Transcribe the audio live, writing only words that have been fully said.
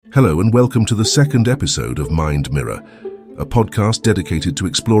Hello and welcome to the second episode of Mind Mirror, a podcast dedicated to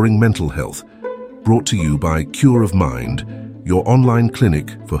exploring mental health, brought to you by Cure of Mind, your online clinic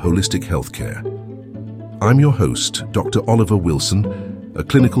for holistic healthcare. I'm your host, Dr. Oliver Wilson, a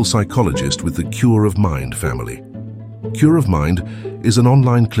clinical psychologist with the Cure of Mind family. Cure of Mind is an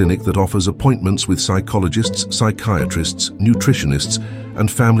online clinic that offers appointments with psychologists, psychiatrists, nutritionists, and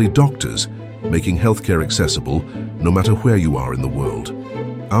family doctors, making healthcare accessible no matter where you are in the world.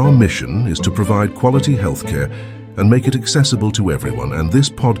 Our mission is to provide quality healthcare and make it accessible to everyone, and this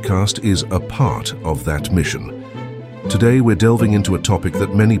podcast is a part of that mission. Today we're delving into a topic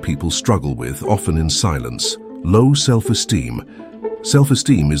that many people struggle with, often in silence: low self-esteem.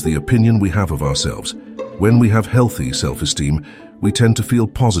 Self-esteem is the opinion we have of ourselves. When we have healthy self-esteem, we tend to feel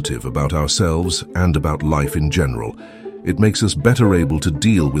positive about ourselves and about life in general. It makes us better able to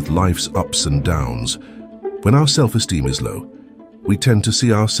deal with life's ups and downs. When our self-esteem is low, we tend to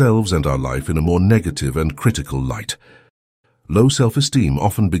see ourselves and our life in a more negative and critical light. Low self-esteem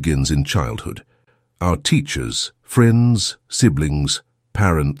often begins in childhood. Our teachers, friends, siblings,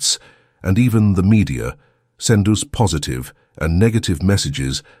 parents, and even the media send us positive and negative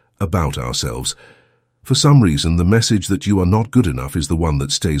messages about ourselves. For some reason, the message that you are not good enough is the one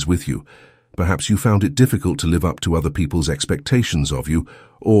that stays with you. Perhaps you found it difficult to live up to other people's expectations of you,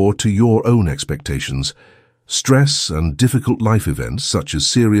 or to your own expectations. Stress and difficult life events, such as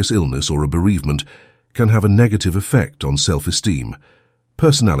serious illness or a bereavement, can have a negative effect on self-esteem.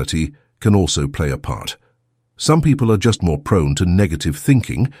 Personality can also play a part. Some people are just more prone to negative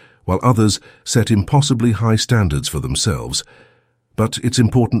thinking, while others set impossibly high standards for themselves. But it's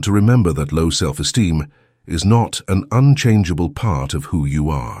important to remember that low self-esteem is not an unchangeable part of who you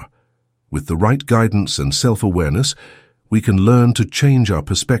are. With the right guidance and self-awareness, we can learn to change our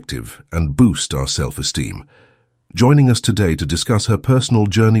perspective and boost our self-esteem. Joining us today to discuss her personal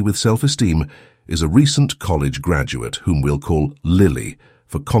journey with self-esteem is a recent college graduate whom we'll call Lily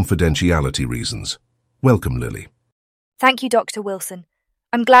for confidentiality reasons. Welcome, Lily. Thank you, Dr. Wilson.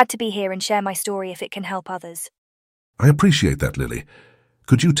 I'm glad to be here and share my story if it can help others. I appreciate that, Lily.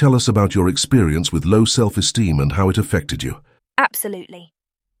 Could you tell us about your experience with low self-esteem and how it affected you? Absolutely.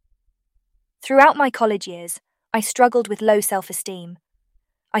 Throughout my college years, I struggled with low self-esteem.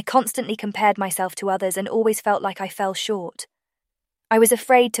 I constantly compared myself to others and always felt like I fell short. I was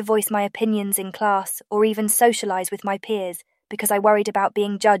afraid to voice my opinions in class or even socialize with my peers because I worried about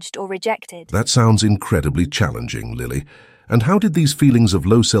being judged or rejected. That sounds incredibly challenging, Lily. And how did these feelings of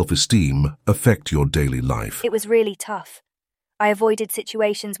low self-esteem affect your daily life? It was really tough. I avoided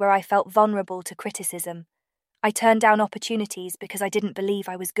situations where I felt vulnerable to criticism. I turned down opportunities because I didn't believe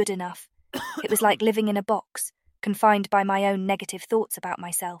I was good enough. It was like living in a box, confined by my own negative thoughts about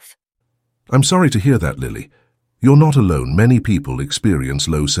myself. I'm sorry to hear that, Lily. You're not alone. Many people experience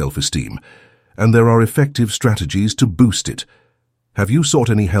low self-esteem, and there are effective strategies to boost it. Have you sought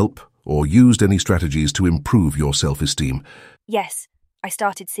any help or used any strategies to improve your self-esteem? Yes, I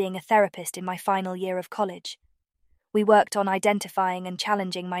started seeing a therapist in my final year of college. We worked on identifying and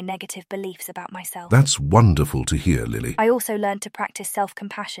challenging my negative beliefs about myself. That's wonderful to hear, Lily. I also learned to practice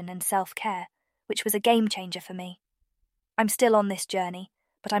self-compassion and self-care, which was a game changer for me. I'm still on this journey,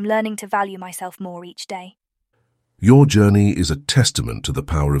 but I'm learning to value myself more each day. Your journey is a testament to the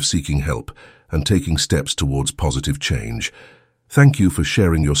power of seeking help and taking steps towards positive change. Thank you for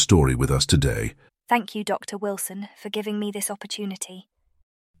sharing your story with us today. Thank you, Dr. Wilson, for giving me this opportunity.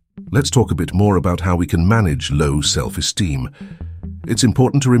 Let's talk a bit more about how we can manage low self-esteem. It's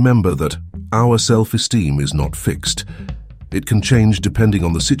important to remember that our self-esteem is not fixed. It can change depending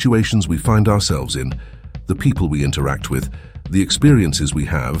on the situations we find ourselves in, the people we interact with, the experiences we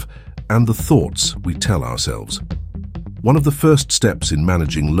have, and the thoughts we tell ourselves. One of the first steps in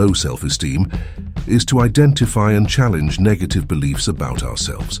managing low self-esteem is to identify and challenge negative beliefs about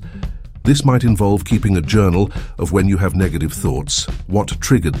ourselves. This might involve keeping a journal of when you have negative thoughts, what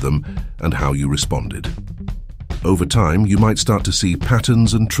triggered them, and how you responded. Over time, you might start to see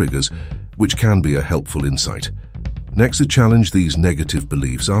patterns and triggers, which can be a helpful insight. Next, to challenge these negative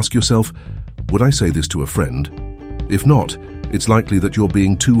beliefs, ask yourself, would I say this to a friend? If not, it's likely that you're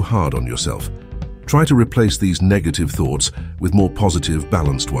being too hard on yourself. Try to replace these negative thoughts with more positive,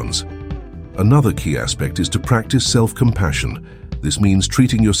 balanced ones. Another key aspect is to practice self-compassion. This means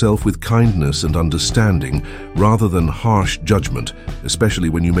treating yourself with kindness and understanding rather than harsh judgment, especially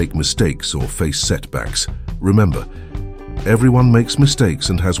when you make mistakes or face setbacks. Remember, everyone makes mistakes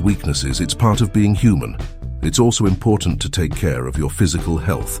and has weaknesses. It's part of being human. It's also important to take care of your physical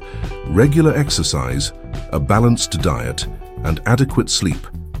health. Regular exercise, a balanced diet, and adequate sleep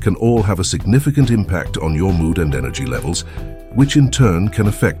can all have a significant impact on your mood and energy levels. which in turn can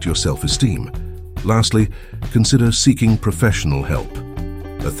affect your self-esteem. Lastly, consider seeking professional help.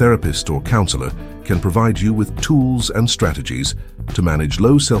 A therapist or counselor can provide you with tools and strategies to manage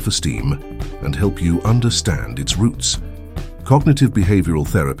low self-esteem and help you understand its roots. Cognitive behavioral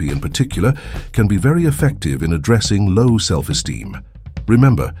therapy in particular can be very effective in addressing low self-esteem.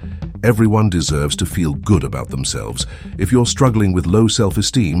 Remember, everyone deserves to feel good about themselves. If you're struggling with low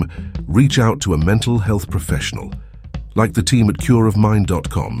self-esteem, reach out to a mental health professional, like the team at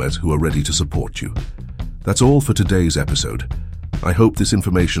cureofmind.com, who are ready to support you. That's all for today's episode. I hope this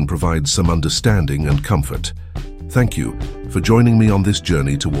information provides some understanding and comfort. Thank you for joining me on this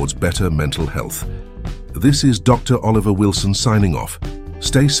journey towards better mental health. This is Dr. Oliver Wilson signing off.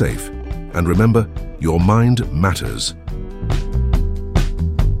 Stay safe, and remember, your mind matters.